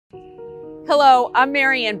Hello, I'm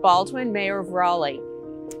Marianne Baldwin, Mayor of Raleigh.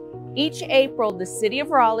 Each April, the City of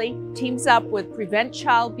Raleigh teams up with Prevent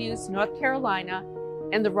Child Abuse North Carolina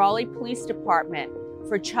and the Raleigh Police Department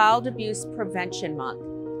for Child Abuse Prevention Month.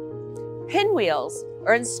 Pinwheels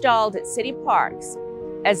are installed at city parks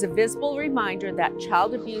as a visible reminder that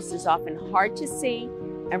child abuse is often hard to see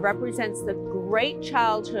and represents the great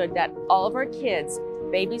childhood that all of our kids,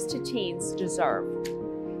 babies to teens, deserve.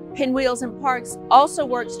 Pinwheels in Parks also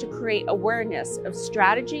works to create awareness of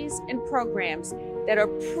strategies and programs that are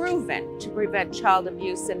proven to prevent child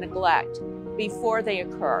abuse and neglect before they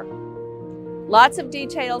occur. Lots of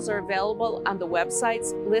details are available on the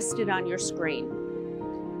websites listed on your screen.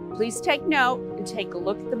 Please take note and take a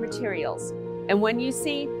look at the materials. And when you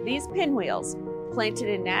see these pinwheels planted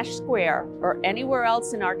in Nash Square or anywhere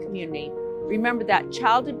else in our community, remember that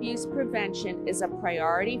child abuse prevention is a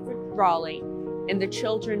priority for Raleigh and the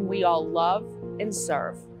children we all love and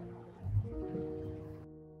serve.